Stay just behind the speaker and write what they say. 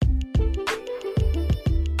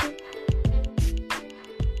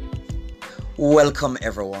Welcome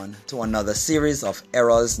everyone to another series of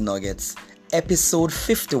Errol's Nuggets, episode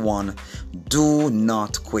 51, Do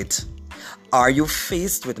Not Quit. Are you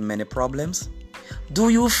faced with many problems? Do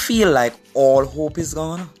you feel like all hope is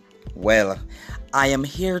gone? Well, I am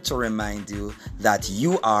here to remind you that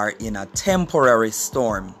you are in a temporary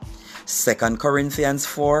storm. 2 Corinthians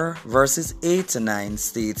 4 verses 8 to 9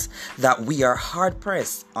 states that we are hard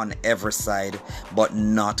pressed on every side, but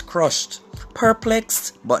not crushed,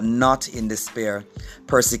 perplexed, but not in despair,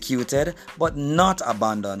 persecuted, but not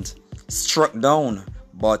abandoned, struck down,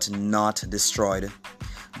 but not destroyed.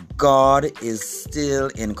 God is still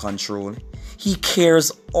in control. He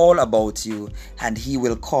cares all about you, and He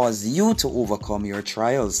will cause you to overcome your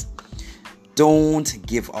trials. Don't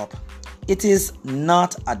give up. It is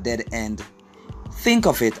not a dead end. Think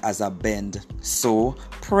of it as a bend. So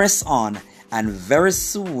press on, and very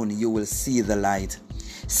soon you will see the light.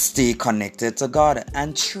 Stay connected to God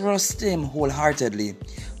and trust Him wholeheartedly.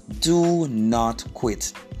 Do not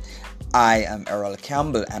quit. I am Errol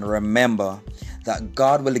Campbell, and remember that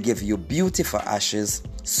God will give you beauty for ashes,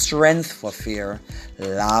 strength for fear,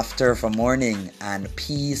 laughter for mourning, and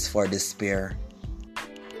peace for despair.